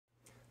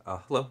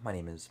Hello, my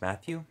name is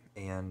Matthew,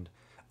 and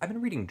I've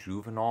been reading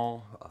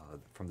Juvenal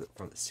from the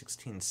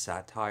 16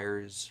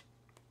 Satires,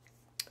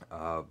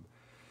 uh,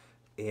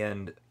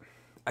 and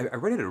I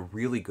read it at a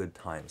really good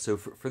time. So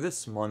for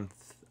this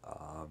month,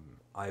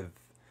 I've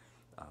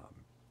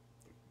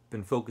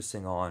been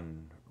focusing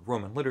on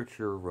Roman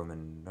literature,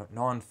 Roman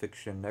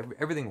nonfiction,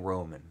 everything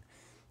Roman,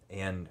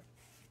 and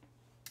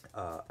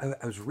I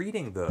was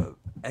reading the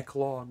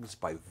Eclogues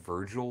by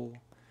Virgil,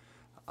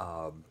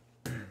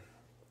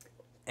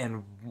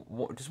 and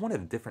just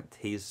wanted a different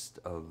taste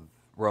of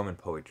Roman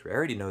poetry. I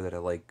already know that I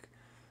like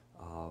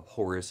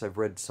Horace. I've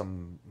read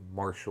some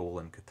Martial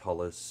and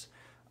Catullus,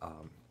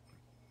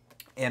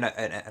 and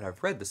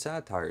I've read the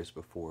satires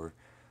before,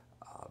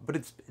 but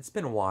it's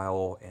been a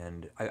while,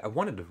 and I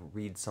wanted to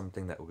read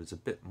something that was a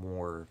bit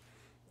more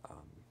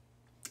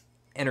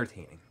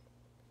entertaining.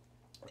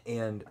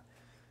 And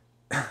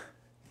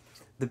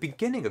the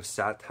beginning of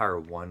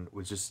Satire I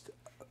was just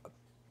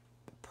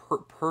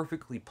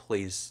perfectly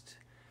placed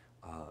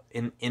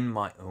in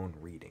my own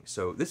reading.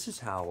 So this is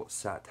how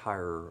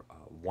Satire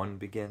One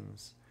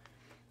begins.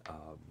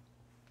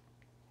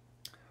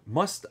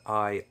 Must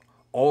I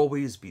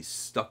always be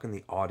stuck in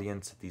the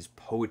audience at these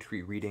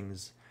poetry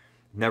readings,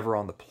 never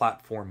on the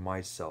platform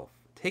myself,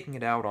 taking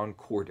it out on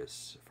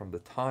Cordis from the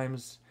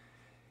times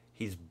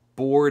he's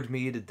bored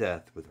me to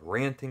death with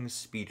ranting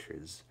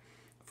speeches,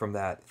 from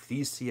that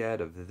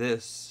Thesead of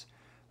this,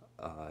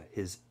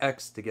 his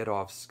ex to get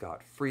off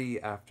scot-free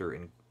after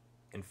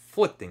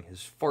inflicting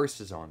his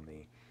farces on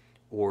me,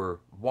 or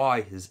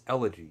why his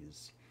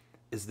elegies?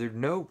 Is there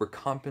no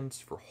recompense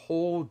for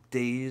whole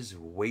days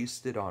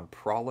wasted on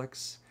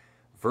prolix,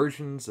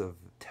 versions of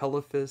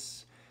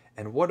Telephus,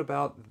 and what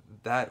about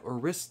that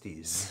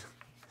Orestes?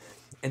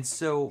 And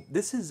so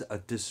this is a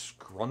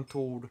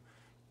disgruntled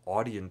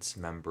audience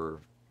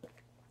member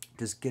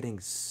just getting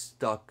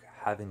stuck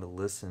having to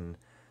listen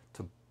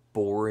to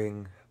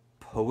boring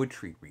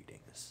poetry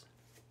readings.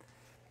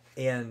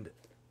 And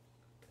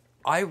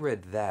I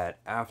read that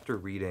after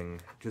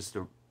reading just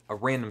a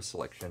random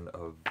selection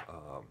of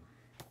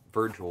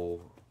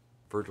Virgil,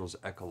 Virgil's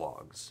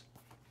Eclogues.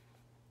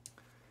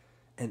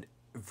 And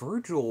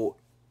Virgil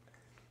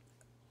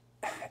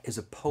is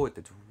a poet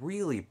that's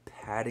really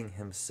patting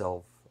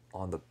himself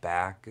on the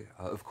back.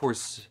 Of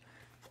course,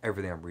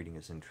 everything I'm reading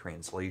is in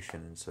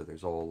translation, and so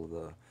there's all of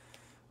the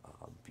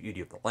beauty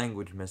of the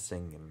language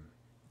missing and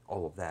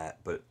all of that.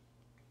 But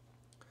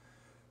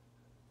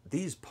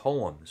these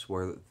poems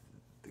where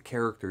the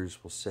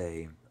characters will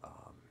say,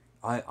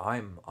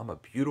 I'm a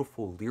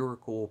beautiful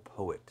lyrical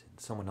poet," and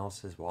someone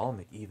else says, "Well,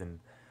 I'm even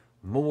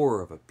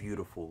more of a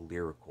beautiful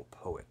lyrical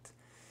poet,"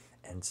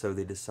 and so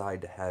they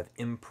decide to have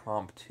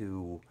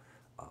impromptu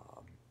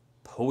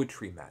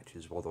poetry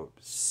matches while they'll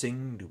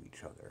sing to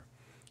each other,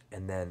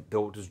 and then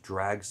they'll just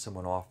drag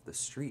someone off the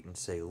street and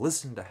say,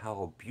 "Listen to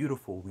how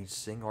beautiful we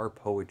sing our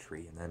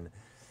poetry," and then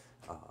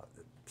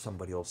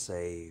somebody will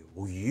say,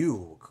 "Well,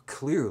 you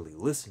clearly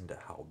listen to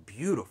how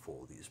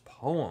beautiful these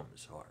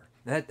poems are."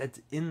 That's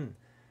in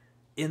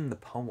the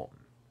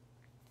poem.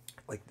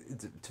 Like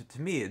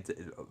to me, it's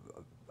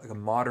like a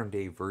modern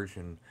day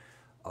version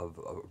of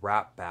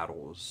rap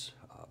battles,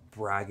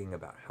 bragging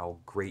about how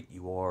great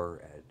you are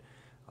at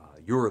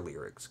your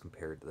lyrics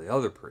compared to the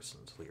other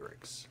person's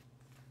lyrics.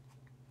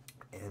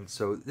 And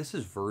so this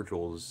is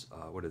Virgil's,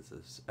 what is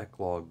this,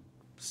 Eclogue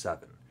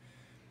 7.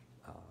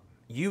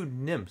 You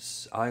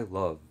nymphs I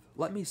love,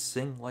 let me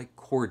sing like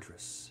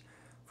Cordris,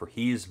 for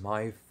he's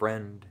my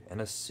friend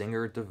and a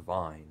singer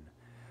divine.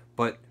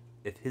 But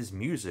if his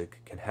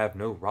music can have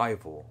no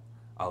rival,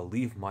 I'll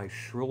leave my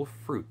shrill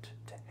fruit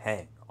to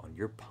hang on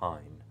your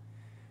pine.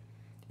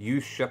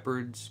 You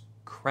shepherds,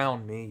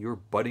 crown me your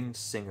budding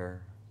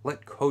singer,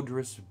 let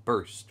Codrus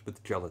burst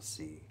with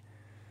jealousy.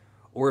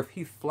 Or if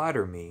he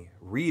flatter me,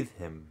 wreathe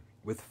him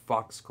with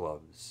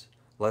foxgloves,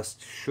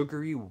 lest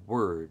sugary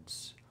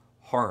words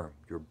harm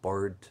your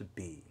bard to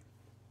be.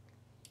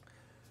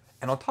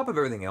 And on top of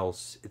everything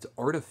else, it's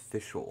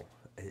artificial.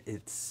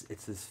 It's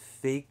this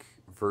fake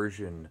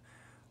version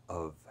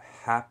of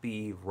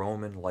happy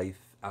Roman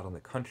life out on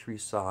the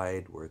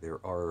countryside where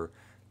there are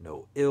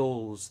no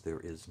ills, there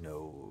is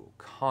no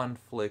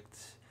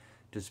conflict,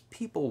 just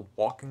people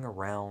walking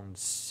around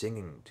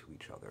singing to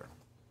each other.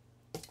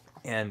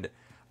 And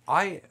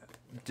I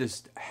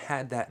just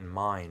had that in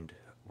mind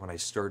when I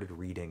started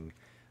reading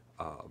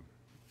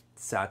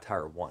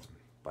Satire I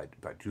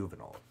by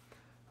Juvenal.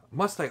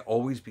 Must I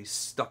always be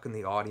stuck in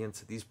the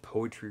audience at these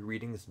poetry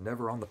readings,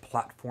 never on the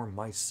platform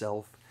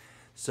myself?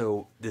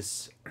 So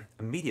this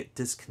immediate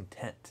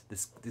discontent,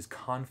 this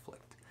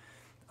conflict.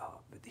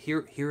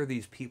 Here are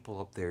these people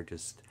up there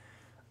just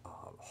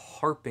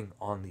harping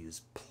on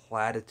these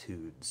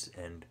platitudes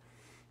and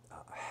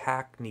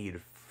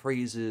hackneyed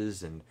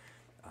phrases, and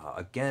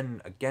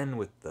again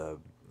with the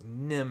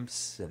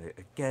nymphs, and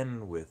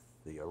again with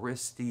the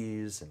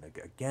Orestes, and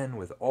again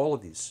with all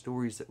of these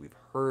stories that we've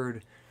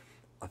heard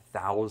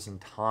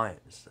 1,000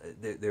 times.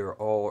 There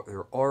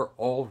are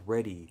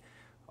already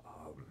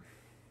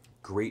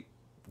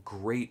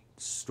great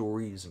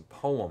stories and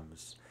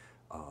poems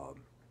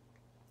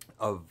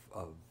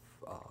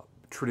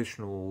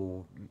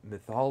traditional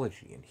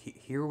mythology. And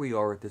here we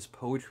are at this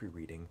poetry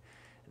reading,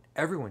 and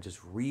everyone's just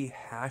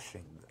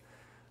rehashing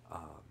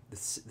the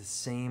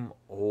same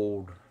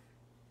old,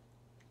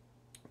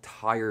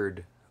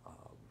 tired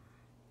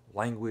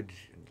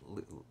language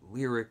and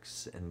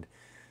lyrics and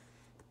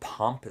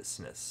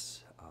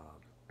pompousness.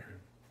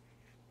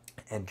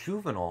 And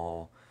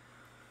Juvenal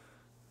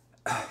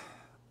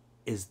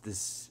is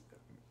this,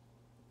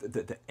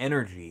 the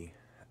energy,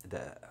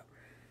 the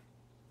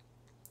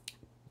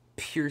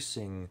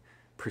piercing,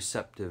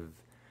 perceptive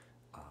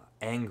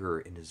anger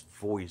in his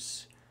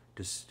voice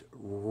just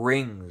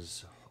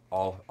rings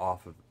all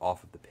off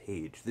of the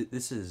page.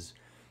 This is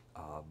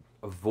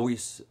a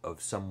voice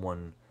of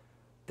someone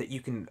that you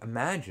can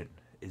imagine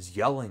is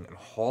yelling and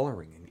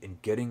hollering and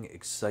getting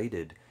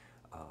excited,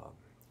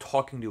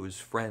 talking to his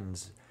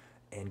friends,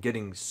 and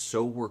getting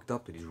so worked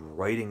up that he's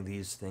writing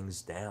these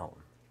things down.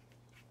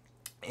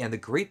 And the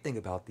great thing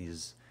about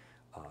these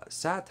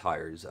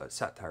satires,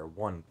 Satire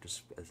I,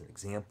 just as an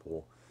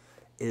example,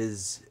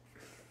 is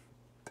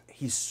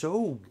he's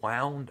so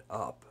wound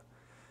up,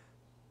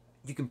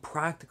 you can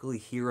practically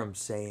hear him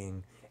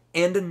saying,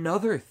 and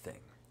another thing.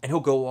 And he'll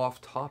go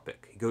off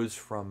topic. He goes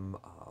from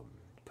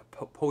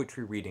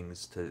poetry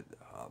readings to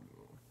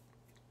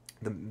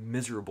the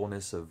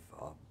miserableness of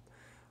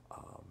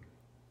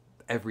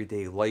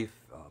everyday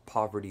life,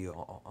 poverty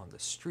on the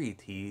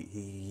street. He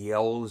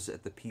yells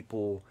at the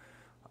people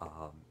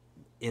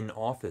in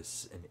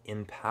office and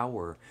in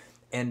power.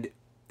 And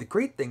the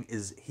great thing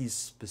is he's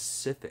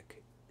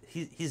specific.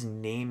 He's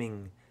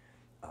naming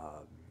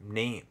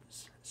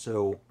names.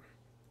 So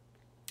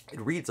it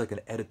reads like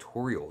an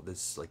editorial,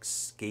 this like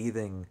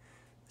scathing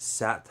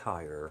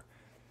satire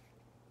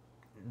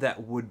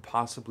that would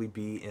possibly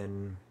be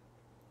in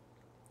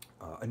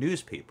a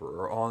newspaper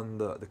or on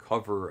the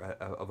cover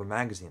of a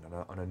magazine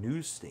on a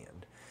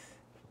newsstand.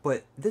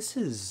 But this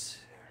is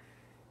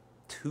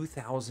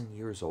 2,000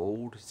 years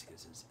old,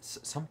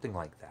 something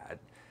like that.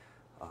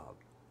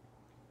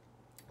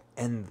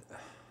 And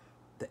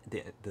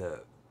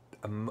the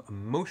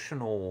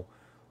emotional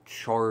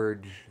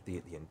charge,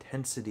 the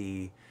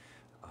intensity,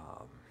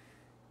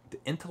 the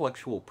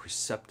intellectual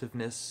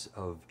perceptiveness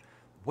of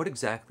what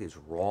exactly is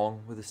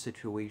wrong with the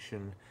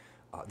situation,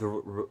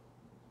 the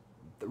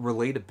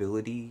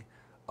relatability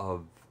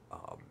of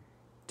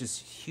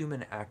just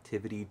human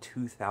activity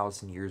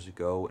 2,000 years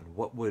ago, and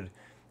what would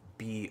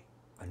be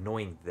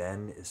annoying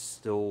then is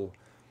still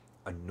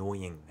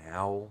annoying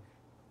now.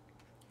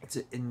 It's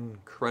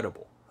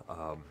incredible.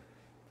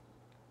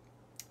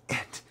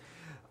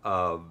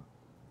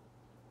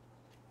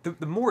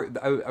 The more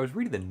I was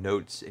reading the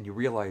notes, and you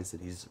realize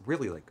that he's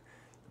really like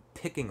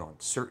picking on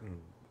certain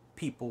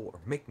people or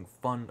making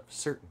fun of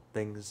certain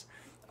things.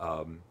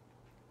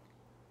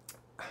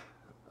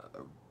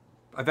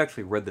 I've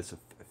actually read this a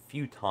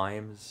few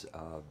times.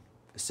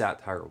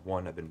 Satire I,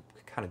 I've been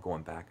kind of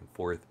going back and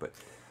forth, but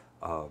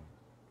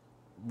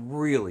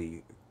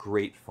really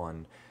great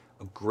fun,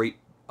 a great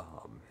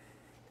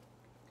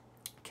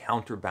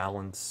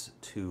counterbalance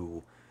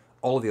to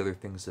all of the other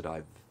things that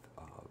I've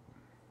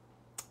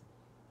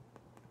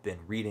been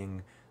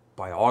reading,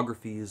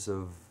 biographies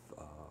of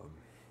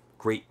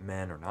great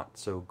men or not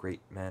so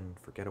great men,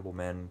 forgettable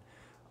men,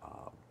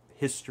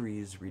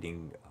 histories,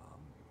 reading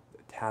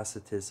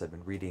Tacitus. I've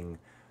been reading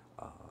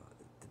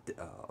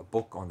a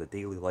book on the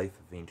daily life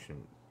of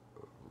ancient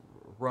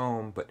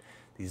Rome, but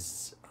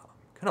these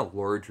kind of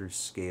larger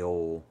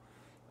scale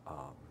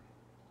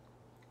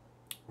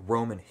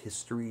Roman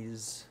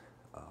histories,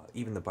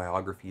 even the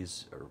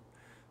biographies are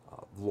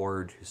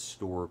large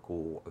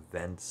historical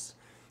events.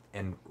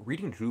 And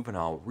reading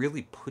Juvenal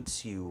really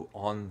puts you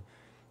on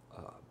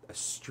a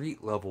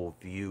street level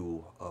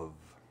view of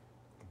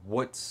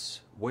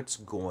what's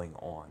going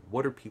on.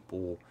 What are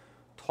people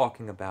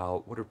talking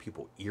about? What are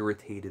people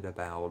irritated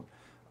about?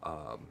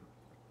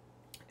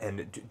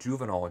 And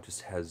Juvenal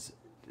just has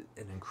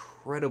an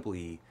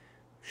incredibly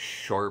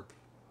sharp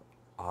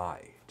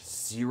eye.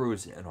 Just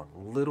zeroes in on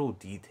little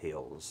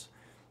details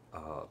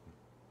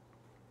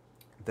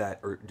that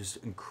are just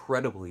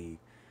incredibly,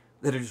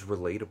 that are just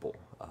relatable.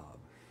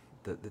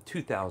 The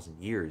 2,000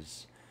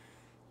 years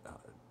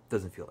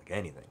doesn't feel like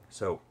anything.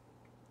 So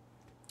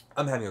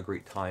I'm having a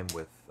great time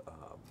with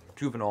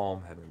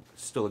Juvenal. I'm having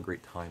still a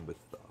great time with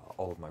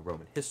all of my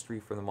Roman history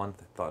for the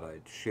month. I thought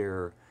I'd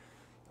share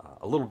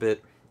a little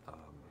bit.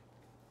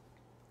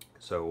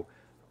 So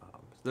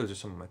those are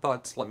some of my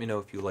thoughts. Let me know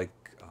if you like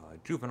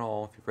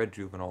Juvenal, if you've read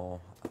Juvenal.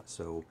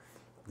 So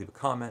leave a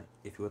comment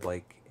if you would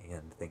like,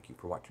 and thank you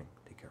for watching.